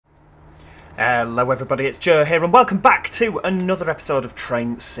Hello everybody, it's Joe here and welcome back to another episode of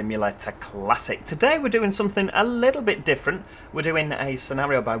Train Simulator Classic. Today we're doing something a little bit different. We're doing a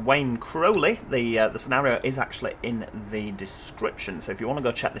scenario by Wayne Crowley. The scenario is actually in the description, so if you want to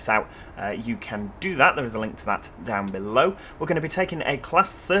go check this out, you can do that. There is a link to that down below. We're going to be taking a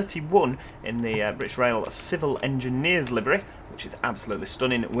Class 31 in the British Rail Civil Engineers livery, which is absolutely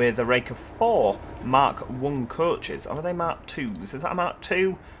stunning, with a rake of 4 Mark 1 coaches. Or are they Mark 2s? Is that a Mark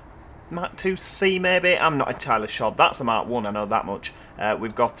 2? Mark 2C maybe? I'm not entirely sure. That's a Mark 1, I know that much.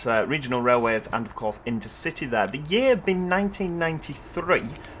 We've got regional railways and of course intercity there. The year being 1993.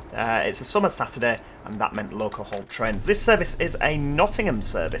 It's a summer Saturday and that meant local haul trains. This service is a Nottingham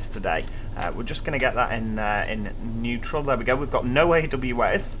service today. We're just going to get that in neutral. There we go. We've got no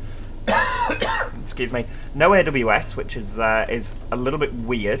AWS. Excuse me. No AWS, which is a little bit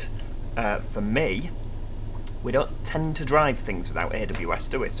weird for me. We don't tend to drive things without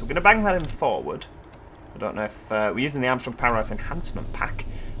AWS, do we? So we're going to bang that in forward. I don't know if we're using the Armstrong Powerhouse Enhancement Pack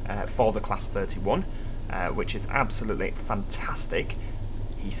for the Class 31, which is absolutely fantastic,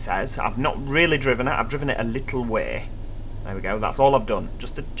 he says. I've not really driven it. I've driven it a little way. There we go. That's all I've done.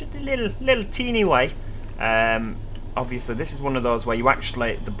 Just a little teeny way. Obviously, this is one of those where you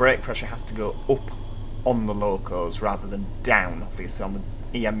actually, the brake pressure has to go up on the locos rather than down, obviously, on the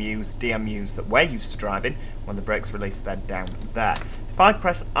EMUs, DMUs that we're used to driving. When the brakes release, they're down there. If I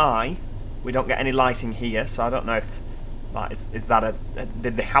press I, we don't get any lighting here, so I don't know if that is that a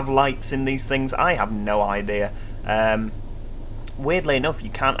did they have lights in these things? I have no idea. Weirdly enough, you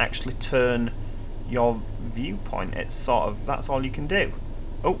can't actually turn your viewpoint. It's sort of, that's all you can do.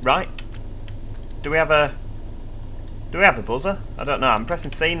 Oh, right. Do we have a buzzer? I don't know. I'm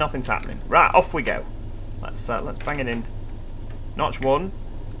pressing C, nothing's happening. Right, off we go. Let's bang it in notch 1,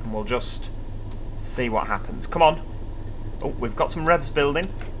 and we'll just see what happens. Come on. Oh, we've got some revs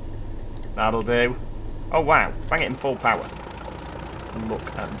building. That'll do. Oh, wow. Bang it in full power.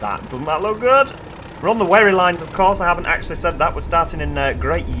 Look at that. Doesn't that look good? We're on the Wherry lines, of course. I haven't actually said that. We're starting in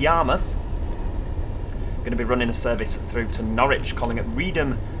Great Yarmouth. Going to be running a service through to Norwich, calling it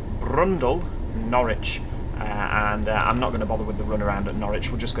Reedham Brundle, Norwich. And I'm not going to bother with the run around at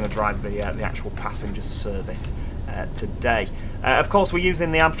Norwich. We're just going to drive the actual passenger service today. Of course, we're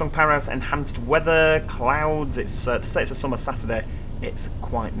using the Armstrong Powerhouse Enhanced Weather Clouds. It's to say it's a summer Saturday, it's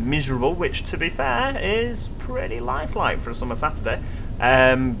quite miserable, which, to be fair, is pretty lifelike for a summer Saturday.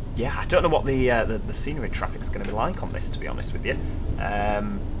 Yeah, I don't know what the scenery traffic's going to be like on this, to be honest with you.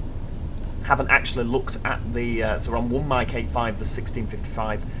 Haven't actually looked at the... so we're on 1 Mike 85, the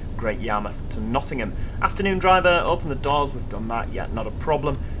 1655 Great Yarmouth to Nottingham. Afternoon driver, open the doors, we've done that, yeah, not a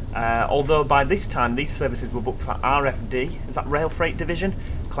problem. Although by this time these services were booked for RFD, is that Rail Freight Division,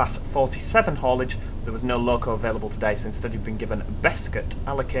 Class 47 haulage. There was no loco available today, so instead you've been given Bescot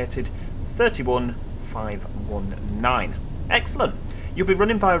allocated 31519. Excellent. You'll be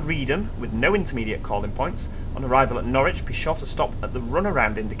running via Reedham with no intermediate calling points. On arrival at Norwich, be sure to stop at the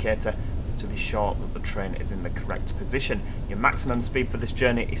runaround indicator to be sure that the train is in the correct position. Your maximum speed for this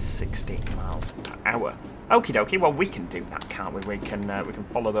journey is 60 miles per hour. Okie dokie, well we can do that, can't we? We can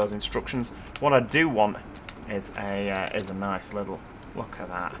follow those instructions. What I do want is a nice little look at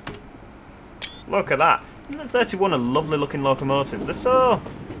that. Look at that. Isn't the 31 a lovely looking locomotive? They're so,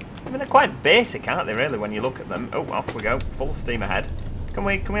 I mean, they're quite basic, aren't they? Really, when you look at them. Oh, off we go, full steam ahead. Can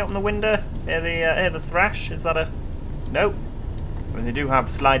we open the window? Hear the thrash? Is that a nope? I mean, they do have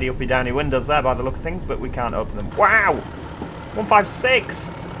slidey, uppy, downy windows there by the look of things, but we can't open them. Wow! 156!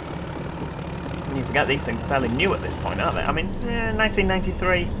 And you forget these things are fairly new at this point, aren't they? I mean,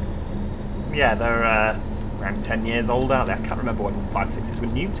 1993. Yeah, they're around 10 years old, aren't they? I can't remember when 156s were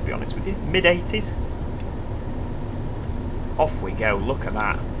new, to be honest with you. Mid-80s. Off we go. Look at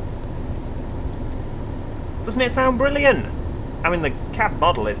that. Doesn't it sound brilliant? I mean, the cab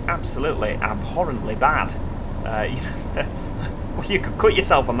model is absolutely abhorrently bad. You know... Well, you could cut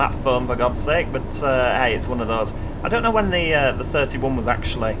yourself on that foam, for God's sake, but hey, it's one of those. I don't know when the 31 was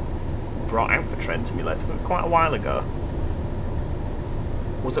actually brought out for Train Simulator, but quite a while ago.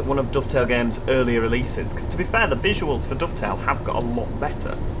 Was it one of Dovetail Games' earlier releases? Because to be fair, the visuals for Dovetail have got a lot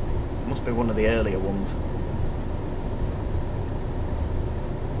better. It must be one of the earlier ones.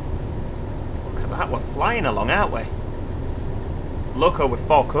 Look at that, we're flying along, aren't we? Loco with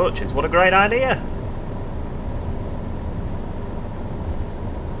 4 coaches, what a great idea!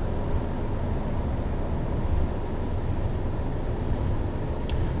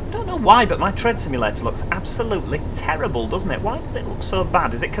 Why, but my Train Simulator looks absolutely terrible, doesn't it? Why does it look so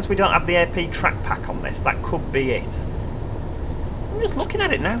bad? Is it because we don't have the AP track pack on this? That could be it. I'm just looking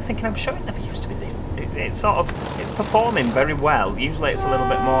at it now thinking, I'm sure it never used to be this. It's sort of, it's performing very well. Usually it's a little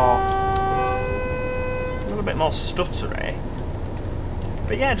bit more little bit more stuttery.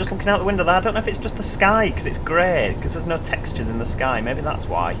 But yeah, just looking out the window there, I don't know if it's just the sky, because it's grey, because there's no textures in the sky. Maybe that's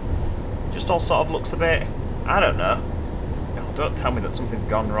why. It just all sort of looks a bit... I don't know. Oh, don't tell me that something's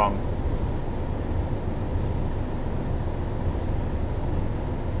gone wrong.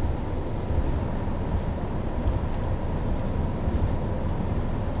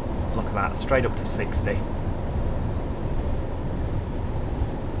 Look at that, straight up to 60.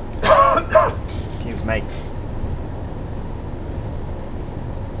 Excuse me.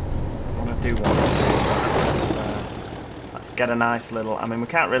 Let's get a nice little... I mean, we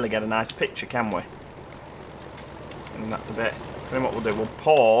can't really get a nice picture, can we? And that's a bit... Then what we'll do, we'll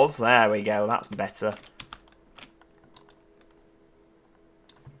pause. There we go, that's better.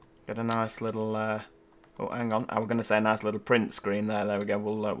 Get a nice little... oh, hang on. I was going to say a nice little print screen there. There we go.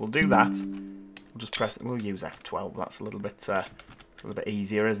 We'll do that. We'll just press... We'll use F12. That's a little bit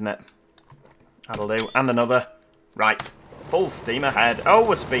easier, isn't it? That'll do. And another. Right. Full steam ahead. Oh,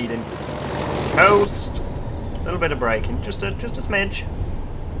 we're speeding. Coast. A little bit of braking. Just a smidge.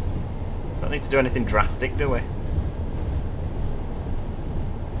 Don't need to do anything drastic, do we?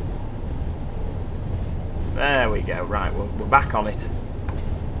 There we go. Right, we're back on it.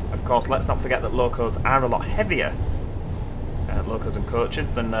 Of course, let's not forget that locos are a lot heavier, locos and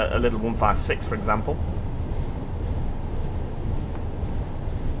coaches, than a little 156, for example.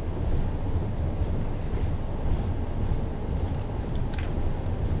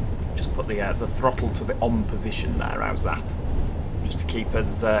 Just put the throttle to the on position there. How's that? Just to keep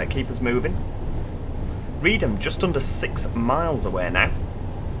us moving. Reedham just under 6 miles away now.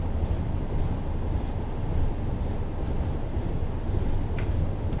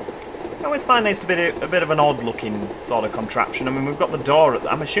 I always find these to be a bit of an odd-looking sort of contraption. I mean, we've got the door at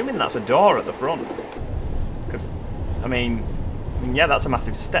I'm assuming that's a door at the front. Because, I mean, yeah, that's a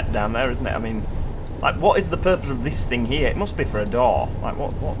massive step down there, isn't it? I mean, like, what is the purpose of this thing here? It must be for a door. Like,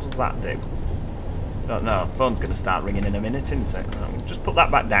 what does that do? I don't know. Phone's going to start ringing in a minute, isn't it? Just put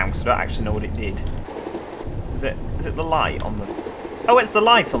that back down, because I don't actually know what it did. Is it the light on the... Oh, it's the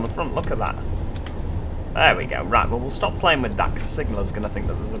light on the front. Look at that. There we go. Right, well, we'll stop playing with that, because the signaler's going to think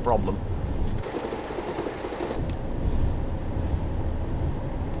that there's a problem.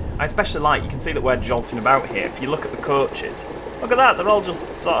 I especially like, you can see that we're jolting about here. If you look at the coaches, look at that, they're all just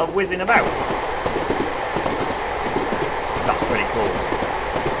sort of whizzing about. That's pretty cool.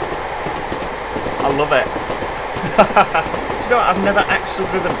 I love it. Do you know what, I've never actually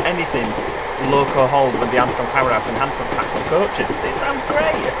driven anything loco hauled with the Armstrong Powerhouse enhancement pack for coaches. It sounds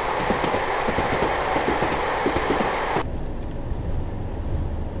great.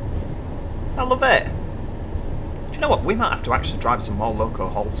 I love it. You know what, we might have to actually drive some more loco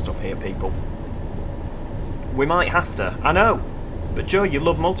hauled stuff here, people. We might have to, I know. But Joe, you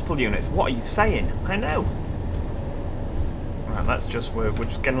love multiple units. What are you saying? I know. Right, let's just, we're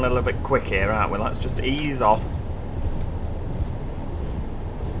just getting a little bit quick here, aren't we? Let's just ease off.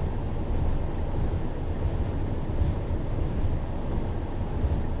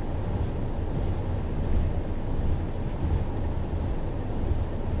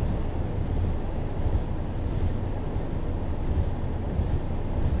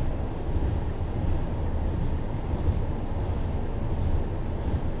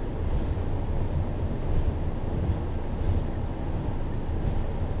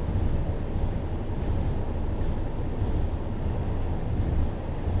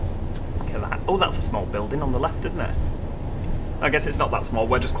 Oh, that's a small building on the left, isn't it? I guess it's not that small,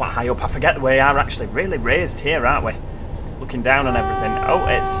 we're just quite high up. I forget we are actually really raised here, aren't we? Looking down on everything. Oh,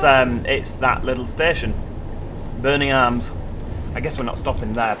 it's that little station. Burning Arms. I guess we're not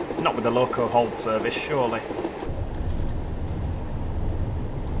stopping there. Not with the loco hold service, surely.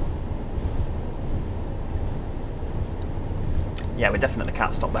 Yeah, we definitely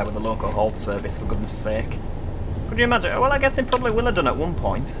can't stop there with the loco hold service, for goodness sake. Could you imagine? Well, I guess it probably will have done at one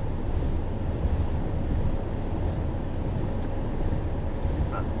point.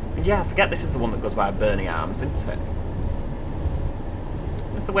 Yeah, I forget this is the one that goes by Burning Arms, isn't it?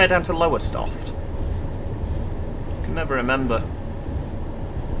 It's the way down to Lowestoft. I can never remember.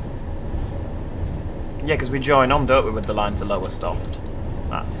 Yeah, because we join on, don't we, with the line to Lowestoft.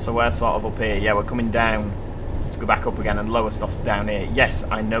 So we're sort of up here. Yeah, we're coming down to go back up again, and Lowestoft's down here. Yes,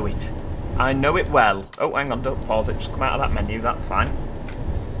 I know it. I know it well. Oh, hang on, don't pause it. Just come out of that menu, that's fine.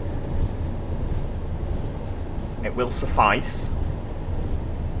 It will suffice.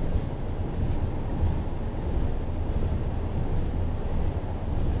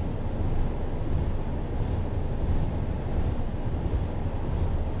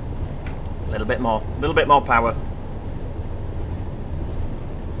 A little bit more power.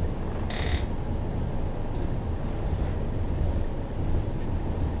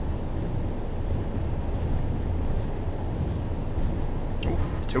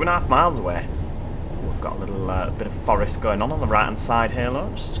 2.5 miles away. We've got a little bit of forest going on the right hand side here,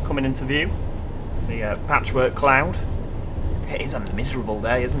 look, just coming into view. The patchwork cloud. It is a miserable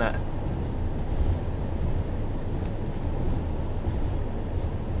day, isn't it?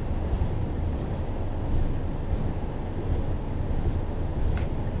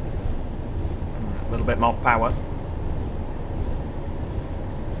 A little bit more power.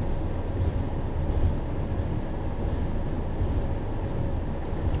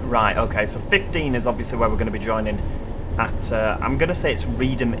 Right, okay, so 15 is obviously where we're going to be joining at, I'm going to say it's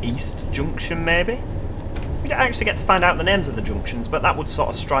Reedham East Junction, maybe? We don't actually get to find out the names of the junctions, but that would sort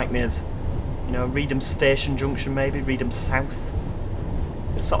of strike me as, you know, Reedham Station Junction, maybe? Reedham South?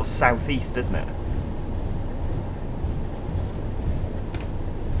 It's sort of southeast, isn't it?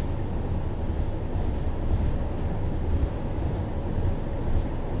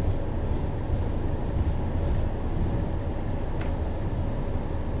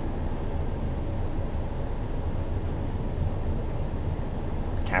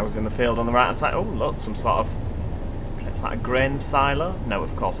 Cows in the field on the right hand side. Oh, look, some sort of... It's like a grain silo? No,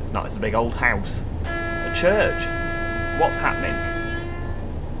 of course it's not. It's a big old house. A church. What's happening?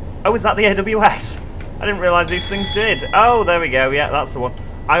 Oh, is that the AWS? I didn't realise these things did. Oh, there we go. Yeah, that's the one.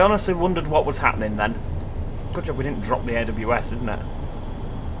 I honestly wondered what was happening then. Good job we didn't drop the AWS, isn't it?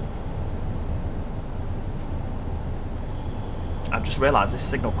 I've just realised this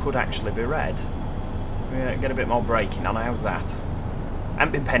signal could actually be red. Yeah, get a bit more braking on. How's that? I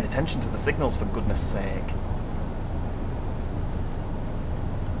haven't been paying attention to the signals, for goodness sake.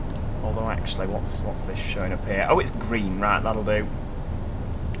 Although, actually, what's this showing up here? Oh, it's green. Right, that'll do.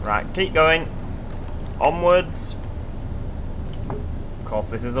 Right, keep going. Onwards. Of course,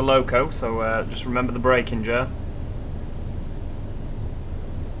 this is a loco, so just remember the braking, Joe.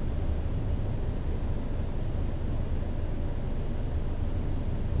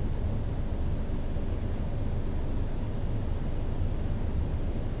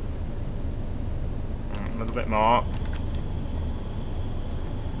 A little bit more.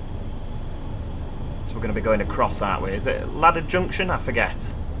 So we're going to be going across, aren't we? Is it Ladder Junction? I forget.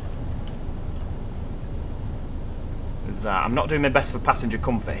 I'm not doing my best for passenger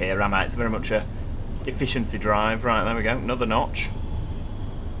comfort here, am I? It's very much a efficiency drive. Right, there we go. Another notch.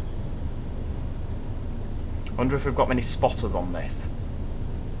 I wonder if we've got many spotters on this.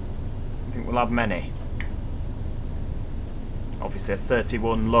 I think we'll have many. Obviously a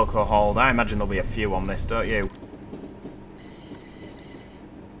 31 loco hold. I imagine there'll be a few on this, don't you?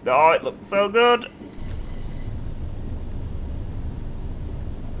 Oh, it looks so good!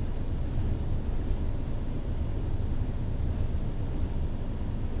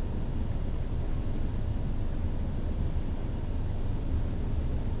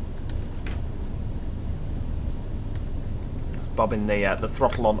 Bobbing the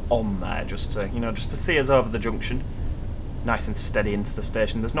throttle on there, just to, you know, just to see us over the junction. Nice and steady into the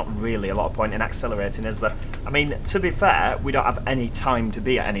station. There's not really a lot of point in accelerating, is there? I mean, to be fair, we don't have any time to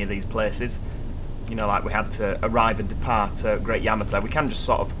be at any of these places. You know, like we had to arrive and depart at Great Yarmouth there. We can just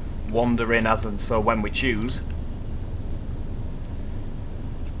sort of wander in as and so when we choose.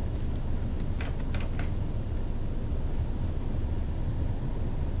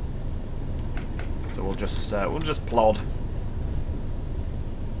 So we'll just plod.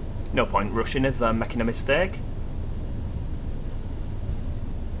 No point rushing, is there? Making a mistake.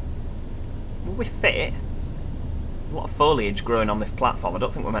 Will we fit? There's a lot of foliage growing on this platform. I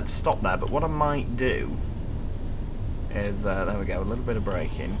don't think we're meant to stop there, but what I might do is, there we go, a little bit of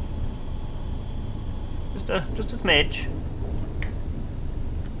braking. Just a smidge.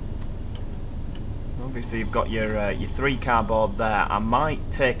 Obviously you've got your 3-car board there. I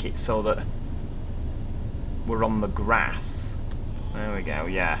might take it so that we're on the grass. There we go,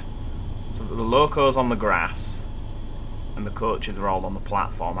 yeah. So the loco's on the grass and the coaches are all on the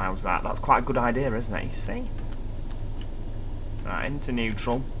platform. How's that? That's quite a good idea, isn't it? You see? Right, into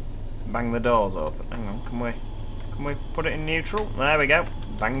neutral. Bang the doors open. Hang on, can we put it in neutral? There we go.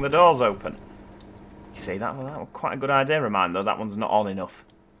 Bang the doors open. You see, that was quite a good idea of mine, though. That one's not on enough.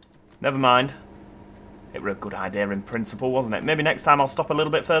 Never mind. It were a good idea in principle, wasn't it? Maybe next time I'll stop a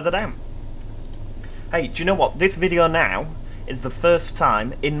little bit further down. Hey, do you know what? This video now is the first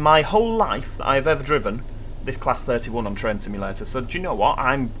time in my whole life that I've ever driven this Class 31 on Train Simulator. So do you know what?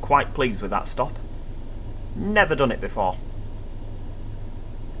 I'm quite pleased with that stop. Never done it before.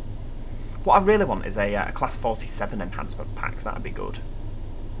 What I really want is a Class 47 enhancement pack. That'd be good.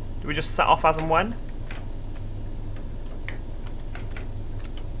 Do we just set off as and when?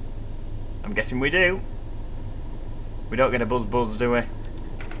 I'm guessing we do. We don't get a buzz, do we?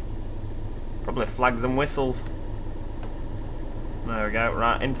 Probably flags and whistles. There we go,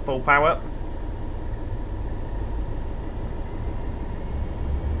 right, into full power.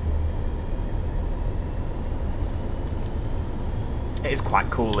 It is quite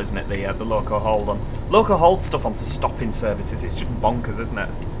cool, isn't it, the loco hold on. Loco hold stuff on stopping services, it's just bonkers, isn't it?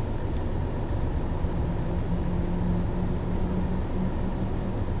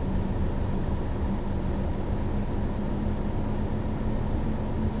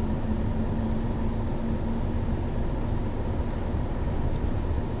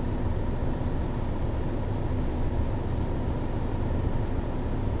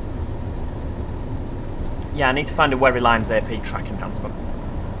 Yeah, I need to find a Wherry Lines AP track enhancement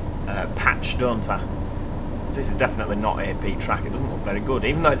patch, don't I? This is definitely not AP track, it doesn't look very good,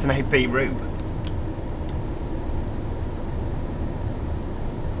 even though it's an AP route.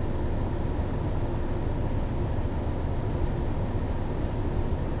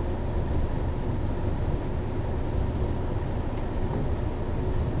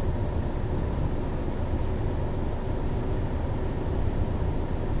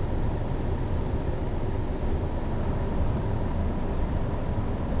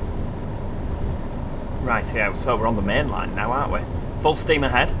 Rightio, so we're on the main line now, aren't we? Full steam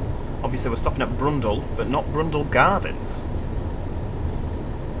ahead. Obviously we're stopping at Brundle, but not Brundle Gardens.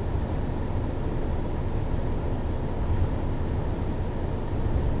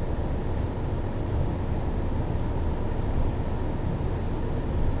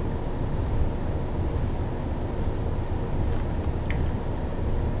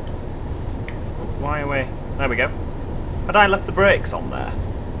 Why are we... There we go. Had I left the brakes on there?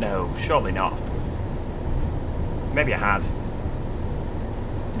 No, surely not. Maybe I had.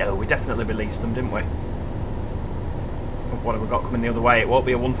 No, we definitely released them, didn't we? What have we got coming the other way? It won't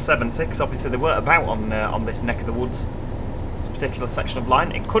be a 170, because obviously they weren't about on this neck of the woods. This particular section of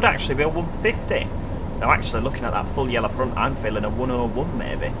line. It could actually be a 150. Now, actually, looking at that full yellow front, I'm feeling a 101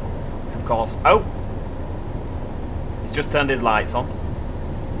 maybe. Because, of course... Oh! He's just turned his lights on.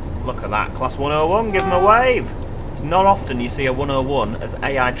 Look at that. Class 101, give him a wave! It's not often you see a 101 as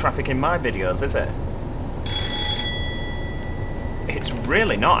AI traffic in my videos, is it? It's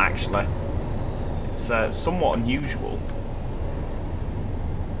really not, actually. It's somewhat unusual.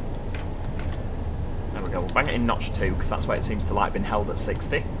 There we go, we'll bang it in notch 2, because that's where it seems to like been held at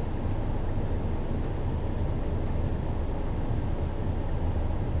 60.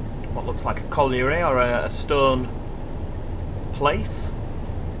 What looks like a colliery or a stone place.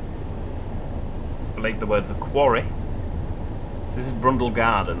 I believe the words are quarry. This is Brundle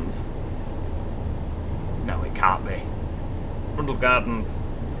Gardens. No, it can't be. Brundle Gardens.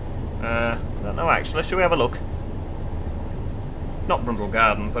 I don't know actually. Shall we have a look? It's not Brundle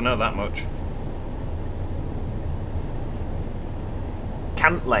Gardens, I know that much.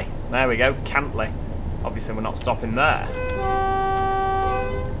 Cantley. There we go, Cantley. Obviously we're not stopping there.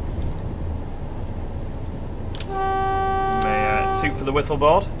 May toot for the whistle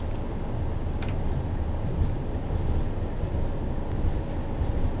board.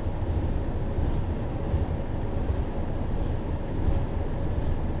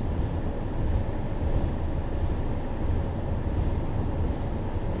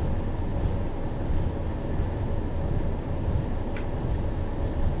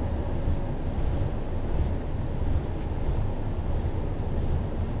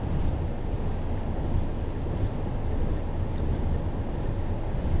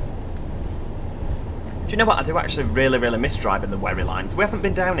 Do you know what? I do actually really miss driving the Wherry Lines. We haven't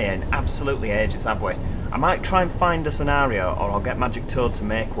been down here in absolutely ages, have we? I might try and find a scenario, or I'll get Magic Toad to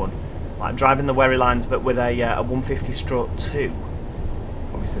make one. Like driving the Wherry Lines, but with a 150/2.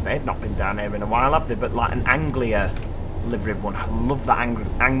 Obviously, they've not been down here in a while, have they? But like an Anglia livery one. I love that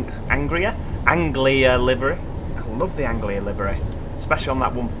Anglia livery. I love the Anglia livery. Especially on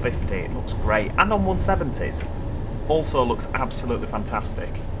that 150. It looks great. And on 170s. Also looks absolutely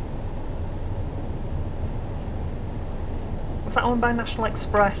fantastic. Was that owned by National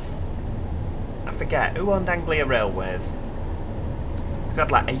Express? I forget. Who owned Anglia Railways? Because they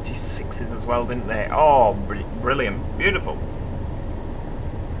had like 86s as well, didn't they? Oh, brilliant. Beautiful.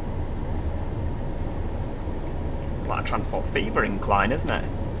 Like a Transport Fever incline, isn't it?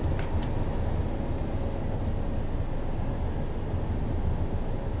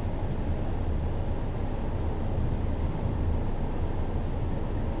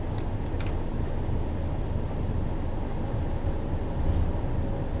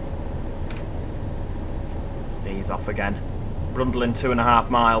 Ease off again. Brundling 2.5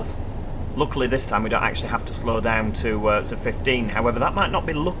 miles. Luckily this time we don't actually have to slow down to 15. However, that might not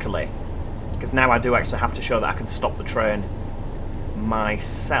be luckily, because now I do actually have to show that I can stop the train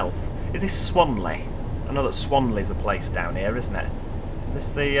myself. Is this Swanley? I know that Swanley's a place down here, isn't it?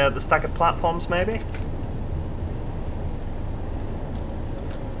 Is this the staggered platforms, maybe?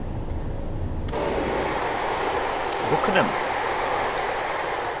 Look at them.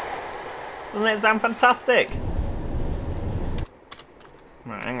 Doesn't it sound fantastic?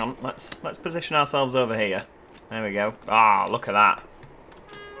 Right, hang on. Let's position ourselves over here. There we go. Ah, look at that.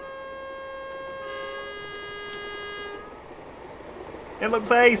 It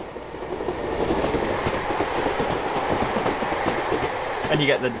looks ace. And you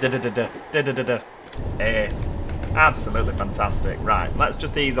get the da-da-da-da. Ace. Absolutely fantastic. Right, let's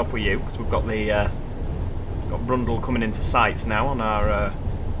just ease off with you because we've got the got Brundle coming into sights now on our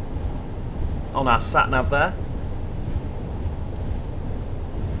sat nav there.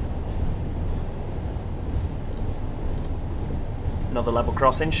 Another level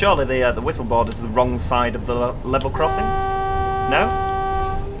crossing. Surely the whistle board is the wrong side of the level crossing. No?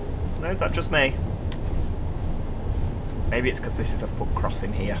 No, is that just me? Maybe it's because this is a foot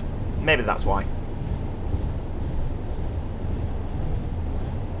crossing here. Maybe that's why.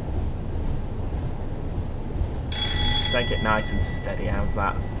 Just take it nice and steady. How's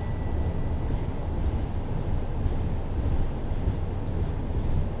that?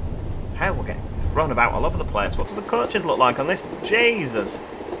 Hell, we're getting thrown about all over the place. What do the coaches look like on this? Jesus!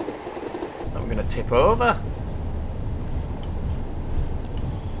 Now we're going to tip over.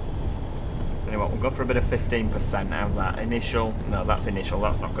 Anyway, we'll go for a bit of 15%. How's that? Initial? No, that's initial.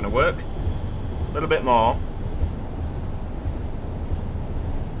 That's not going to work. A little bit more.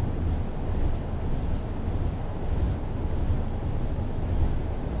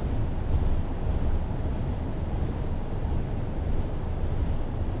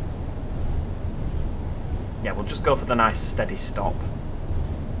 Yeah, we'll just go for the nice steady stop.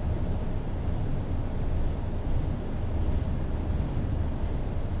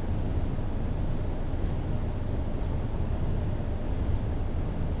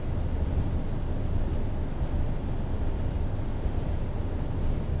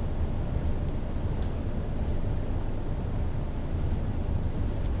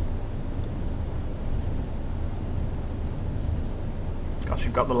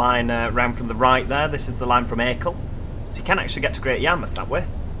 You've got the line round from the right there. This is the line from Acle. So you can actually get to Great Yarmouth that way.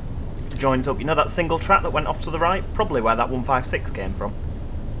 It joins up. You know that single track that went off to the right? Probably where that 156 came from.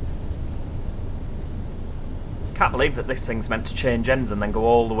 Can't believe that this thing's meant to change ends and then go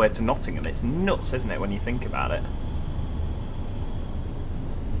all the way to Nottingham. It's nuts, isn't it, when you think about it?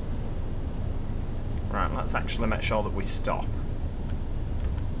 Right, let's actually make sure that we stop.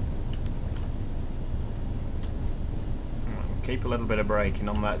 Keep a little bit of braking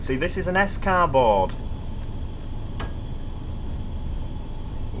on that. See, this is an S-car board.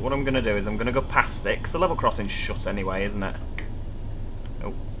 What I'm going to do is I'm going to go past it, because the level crossing's shut anyway, isn't it?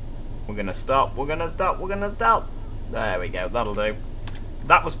 Oh, we're going to stop, we're going to stop, we're going to stop. There we go, that'll do.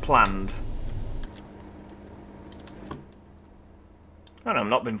 That was planned. I know, I'm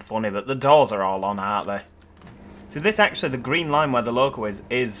not being funny, but the doors are all on, aren't they? See, this actually, the green line where the loco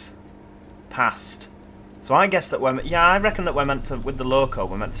is past. So I guess that I reckon that we're meant to, with the loco,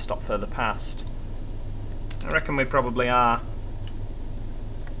 we're meant to stop further past. I reckon we probably are.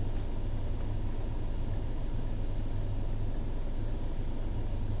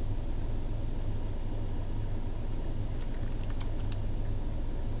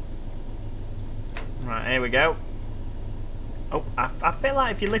 Right, here we go. Oh, I feel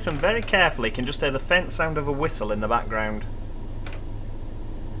like if you listen very carefully, you can just hear the faint sound of a whistle in the background.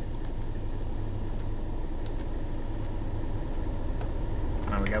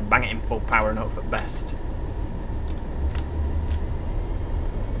 There we go, bang it in full power and hope for best.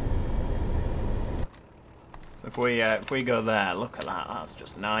 So if we go there, look at that, that's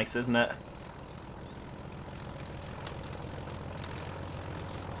just nice, isn't it?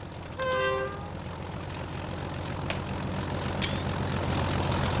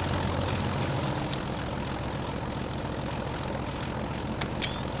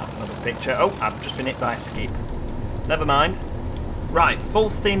 That's another picture. Oh, I've just been hit by a skip. Never mind. Right, full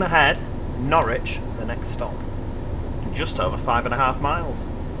steam ahead, Norwich, the next stop. Just over 5.5 miles.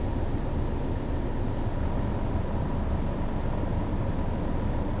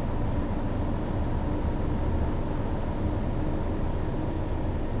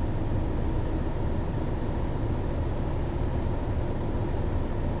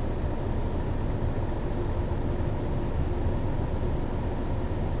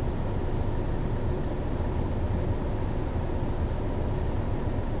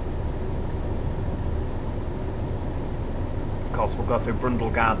 Of course, we'll go through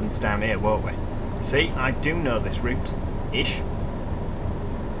Brundle Gardens down here, won't we? See, I do know this route. Ish.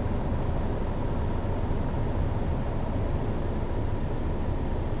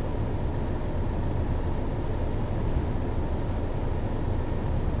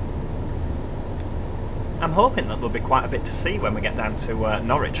 I'm hoping that there'll be quite a bit to see when we get down to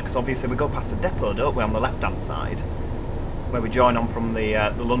Norwich, because obviously we go past the depot, don't we, on the left-hand side, where we join on from the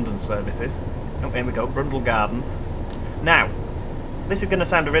London services. Oh, here we go, Brundle Gardens. Now, this is going to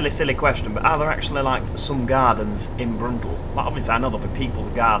sound a really silly question, but are there actually, like, some gardens in Brundle? Like, obviously I know there'll be people's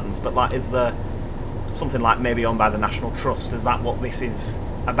gardens, but, like, is there something like maybe owned by the National Trust? Is that what this is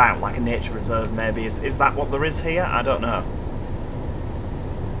about? Like a nature reserve, maybe? Is that what there is here? I don't know.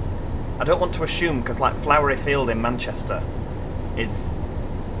 I don't want to assume, because like Flowery Field in Manchester is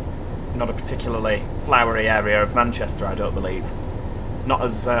not a particularly flowery area of Manchester, I don't believe. Not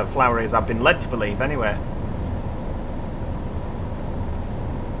as flowery as I've been led to believe, anyway.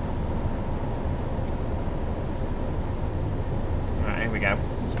 Right, here we go.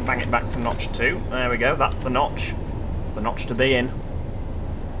 Just bang it back to notch 2. There we go, that's the notch. It's the notch to be in.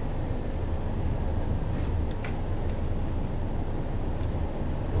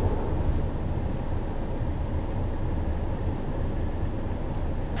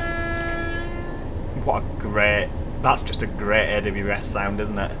 What a great... That's just a great AWS sound,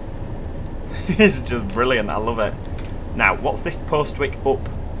 isn't it? It's just brilliant, I love it. Now, what's this Postwick up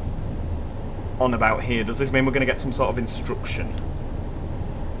on about here? Does this mean we're going to get some sort of instruction?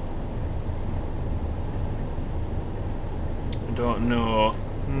 I don't know.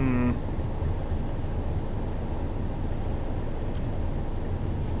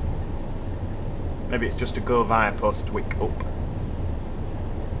 Maybe it's just to go via Postwick up.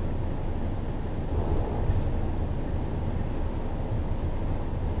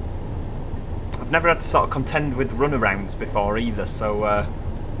 Never had to sort of contend with runarounds before either, so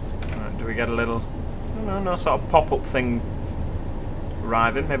right, do we get a little no sort of pop-up thing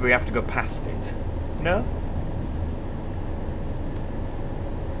arriving? Maybe we have to go past it. No?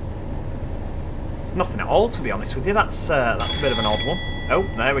 Nothing at all, to be honest with you. That's a bit of an odd one. Oh,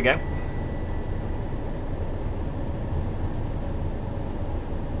 there we go.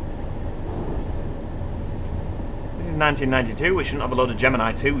 This is 1992, we shouldn't have a load of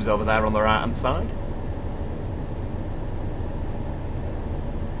Gemini 2s over there on the right hand side.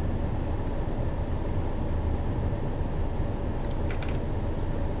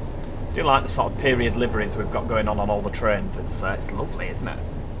 I do like the sort of period liveries we've got going on all the trains. It's lovely, isn't it?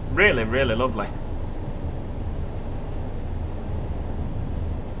 Really, really lovely.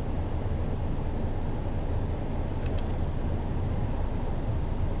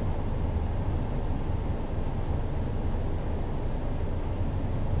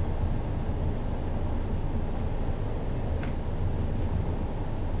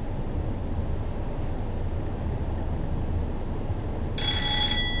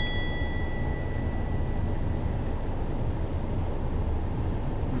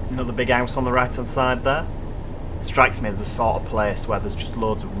 Another big house on the right hand side there. Strikes me as the sort of place where there's just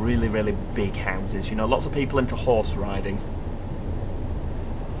loads of really, really big houses. You know, lots of people into horse riding.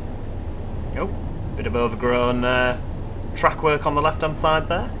 Oh, bit of overgrown track work on the left hand side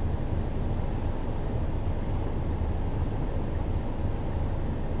there.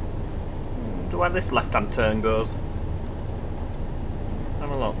 Wonder where this left hand turn goes. Let's have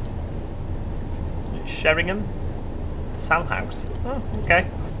a look. Sheringham? Salhouse. Oh, okay.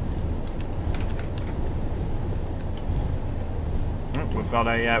 We've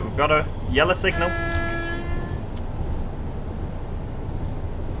got a yellow signal.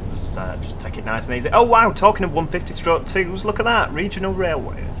 Just take it nice and easy. Oh wow! Talking of 150/2s, look at that! Regional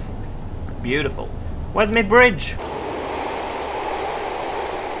railways. Beautiful. Where's my bridge?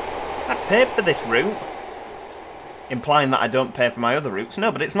 I paid for this route. Implying that I don't pay for my other routes. No,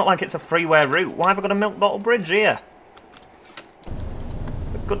 but it's not like it's a freeway route. Why have I got a milk bottle bridge here?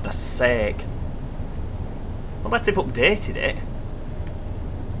 For goodness sake. Unless they've updated it.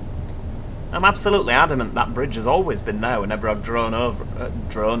 I'm absolutely adamant that bridge has always been there whenever I've driven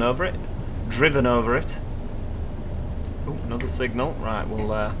over it. Oh, another signal. Right, we'll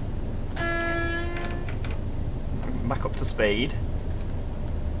back up to speed.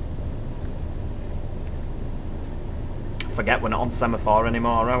 Forget we're not on semaphore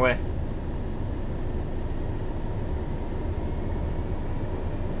anymore, are we?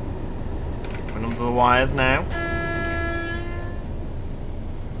 We're under the wires now.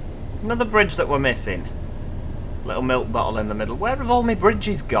 Another bridge that we're missing. Little milk bottle in the middle. Where have all my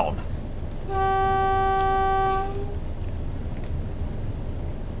bridges gone?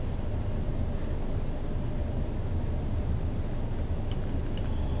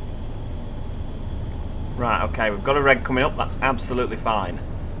 Right, okay, we've got a reg coming up. That's absolutely fine.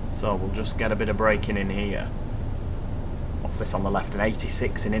 So we'll just get a bit of braking in here. What's this on the left? An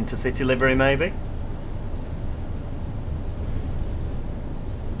 86 in intercity livery, maybe?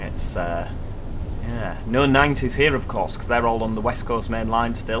 It's, yeah, Yeah, no 90s here, of course, because they're all on the West Coast main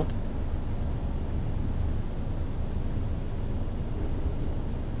line still.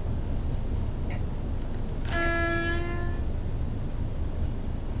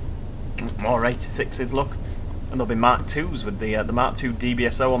 More 86s, look. And there'll be Mark 2s with the Mark II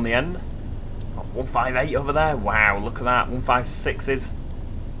DBSO on the end. Oh, 158 over there. Wow, look at that. 156s.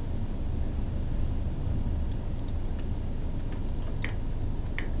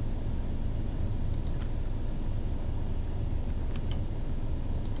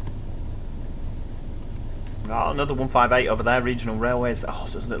 Oh, another 158 over there, Regional Railways. Oh,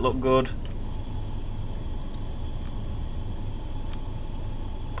 doesn't it look good?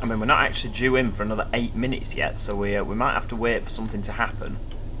 I mean, we're not actually due in for another 8 minutes yet, so we might have to wait for something to happen.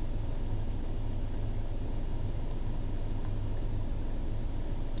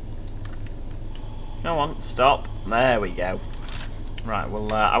 Come on, stop. There we go. Right,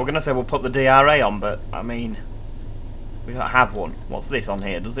 well, I was going to say we'll put the DRA on, but, I mean, we don't have one. What's this on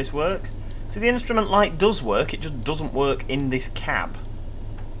here? Does this work? See, the instrument light does work, it just doesn't work in this cab.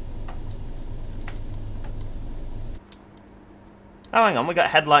 Oh, hang on, we got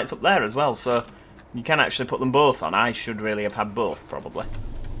headlights up there as well, so you can actually put them both on. I should really have had both, probably.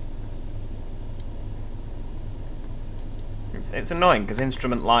 It's annoying, because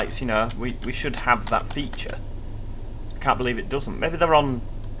instrument lights, you know, we should have that feature. Can't believe it doesn't. Maybe they're on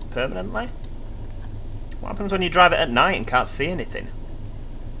permanently? What happens when you drive it at night and can't see anything?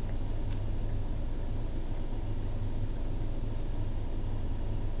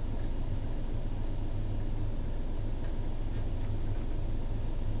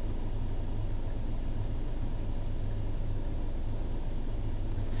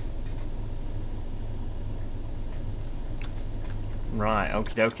 Right,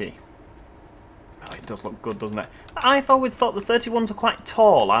 okie dokie. Oh, it does look good, doesn't it? I've always thought the 31s are quite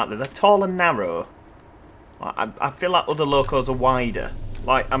tall, aren't they? They're tall and narrow. I feel like other locos are wider.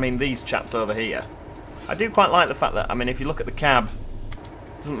 Like, I mean, these chaps over here. I do quite like the fact that, I mean, if you look at the cab,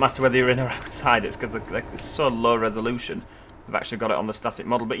 it doesn't matter whether you're in or outside, it's because they're so low resolution. They've actually got it on the static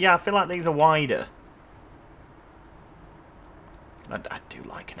model. But yeah, I feel like these are wider. I do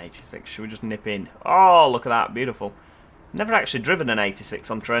like an 86. Should we just nip in? Oh, look at that. Beautiful. Never actually driven an 86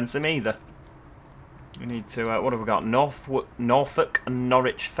 on train sim either. We need to, what have we got? Norfolk and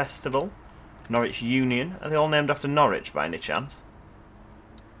Norwich Festival. Norwich Union. Are they all named after Norwich by any chance?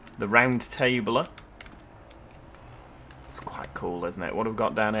 The Round Tabler. It's quite cool, isn't it? What have we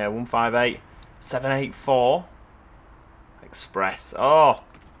got down here? 158. 784. Express. Oh!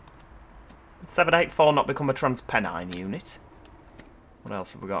 Did 784 not become a TransPennine unit? What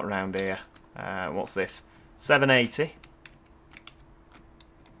else have we got around here? What's this? 780.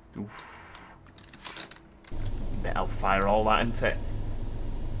 Oof. Bet I'll fire all that, isn't it?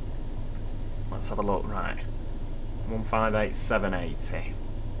 Let's have a look. Right. 158, 780.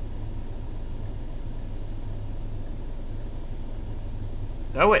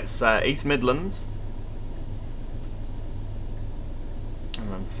 Oh, it's East Midlands.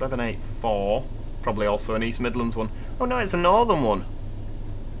 And then 784. Probably also an East Midlands one. Oh no, it's a Northern one.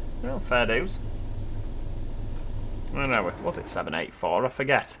 Well, fair dues. Where are we? Was it 784? I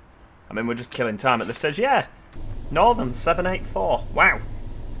forget. I mean, we're just killing time at this stage. Yeah! Northern 784. Wow.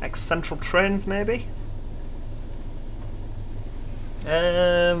 Ex-Central trains, maybe?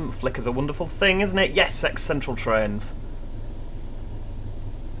 Flicker's a wonderful thing, isn't it? Yes, ex-Central trains.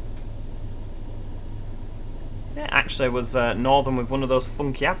 Yeah, actually it was Northern with one of those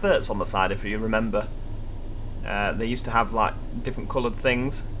funky adverts on the side, if you remember. They used to have, like, different coloured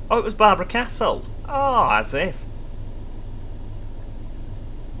things. Oh, it was Barbara Castle. Oh, as if.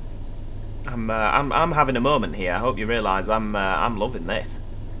 I'm having a moment here. I hope you realise I'm loving this.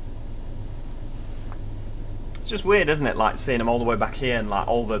 It's just weird, isn't it? Like seeing them all the way back here and like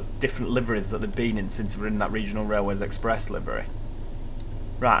all the different liveries that they've been in since we're in that Regional Railways Express livery.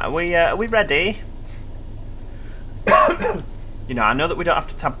 Right, are we ready? You know, I know that we don't have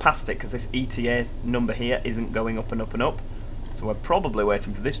to tab past it because this ETA number here isn't going up and up and up. So we're probably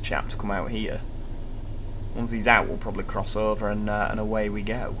waiting for this chap to come out here. Once he's out, we'll probably cross over and away we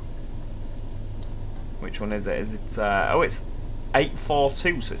go. Which one is it? Is it? Oh, it's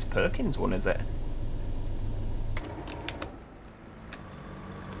 842, so it's Perkins one, is it?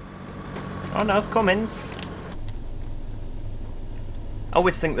 Oh no, Cummins. I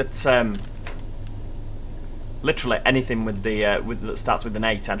always think that literally anything with the that starts with an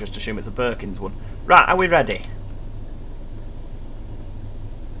 8, I just assume it's a Perkins one. Right, are we ready?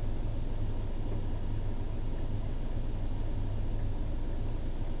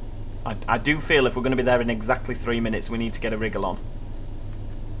 I do feel if we're going to be there in exactly 3 minutes, we need to get a wriggle on.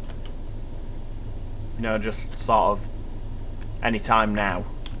 You know, just sort of any time now.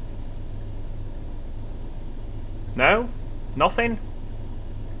 No? Nothing?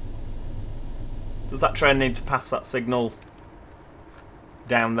 Does that train need to pass that signal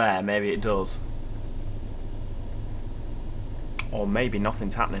down there? Maybe it does. Or maybe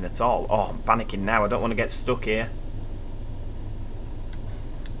nothing's happening at all. Oh, I'm panicking now. I don't want to get stuck here.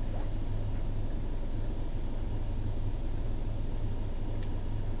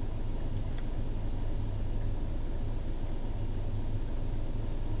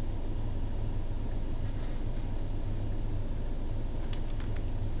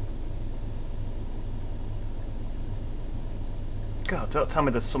 God, don't tell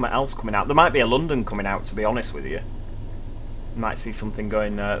me there's something else coming out. There might be a London coming out, to be honest with you. You might see something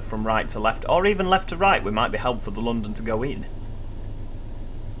going from right to left, or even left to right. We might be helped for the London to go in.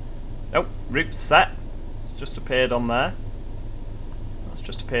 Oh, route's set. It's just appeared on there. That's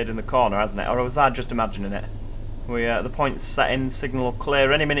just appeared in the corner, hasn't it? Or was I just imagining it? The point's set in, signal will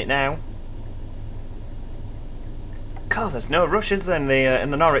clear any minute now. God, there's no rush, is there,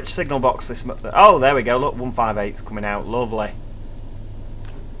 in the Norwich signal box this month? Oh, there we go. Look, 158's coming out. Lovely.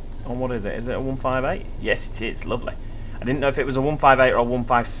 Oh, what is it? Is it a 158? Yes, it is. Lovely. I didn't know if it was a 158 or a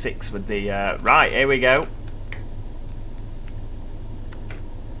 156 with the... Right, here we go.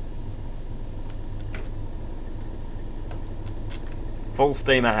 Full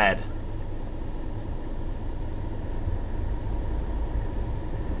steam ahead.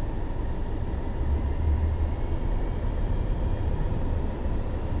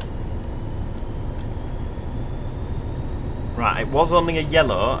 Right, it was only a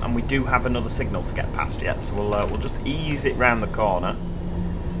yellow, and we do have another signal to get past yet, so we'll just ease it round the corner.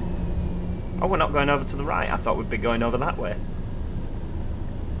 Oh, we're not going over to the right. I thought we'd be going over that way.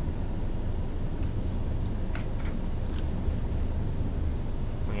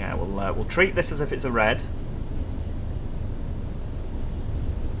 Yeah, we'll treat this as if it's a red.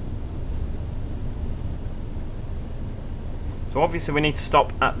 So obviously we need to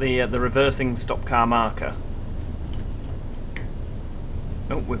stop at the reversing stop car marker.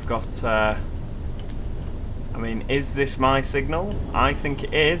 Oh, we've got... I mean, is this my signal? I think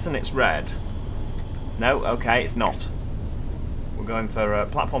it is, and it's red. No, okay, it's not. We're going for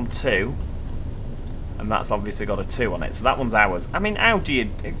platform 2, and that's obviously got a 2 on it, so that one's ours. I mean, how do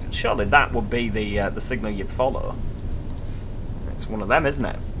you... Surely that would be the signal you'd follow. It's one of them, isn't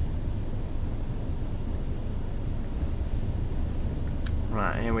it?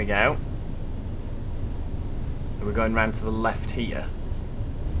 Right, here we go. We're going round to the left here.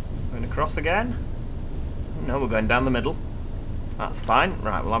 Going across again? No, we're going down the middle. That's fine.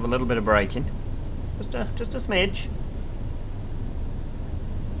 Right, we'll have a little bit of braking. Just a smidge.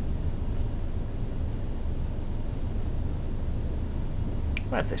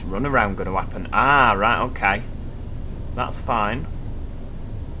 Where's this runaround going to happen? Ah, right, okay. That's fine.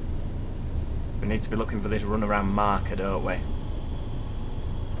 We need to be looking for this runaround marker, don't we?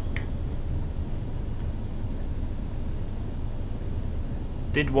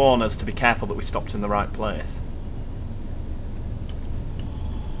 Did warn us to be careful that we stopped in the right place.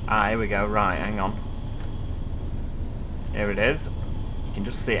 Ah, here we go. Right, hang on. Here it is. You can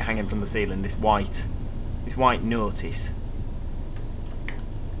just see it hanging from the ceiling. This white notice.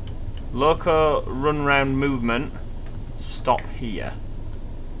 Loco run round movement. Stop here.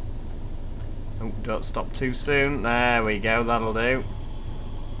 Oh, don't stop too soon. There we go. That'll do.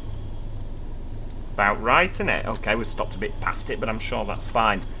 About right, isn't it? Okay, we've stopped a bit past it, but I'm sure that's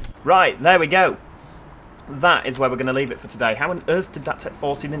fine. Right, there we go. That is where we're going to leave it for today. How on earth did that take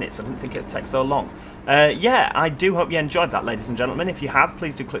 40 minutes? I didn't think it'd take so long. Yeah, I do hope you enjoyed that, ladies and gentlemen. If you have,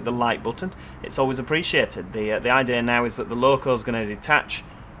 please do click the like button. It's always appreciated. The idea now is that the loco's going to detach,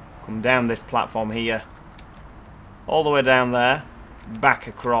 come down this platform here, all the way down there, back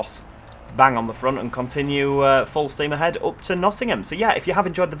across, bang on the front, and continue full steam ahead up to Nottingham. So yeah, if you have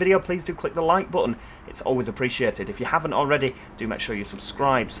enjoyed the video, please do click the like button. It's always appreciated. If you haven't already, do make sure you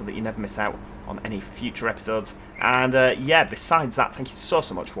subscribe so that you never miss out on any future episodes. And yeah, besides that, thank you so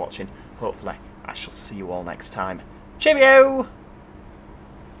much for watching. Hopefully, I shall see you all next time. Cheerio!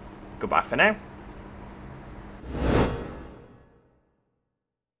 Goodbye for now.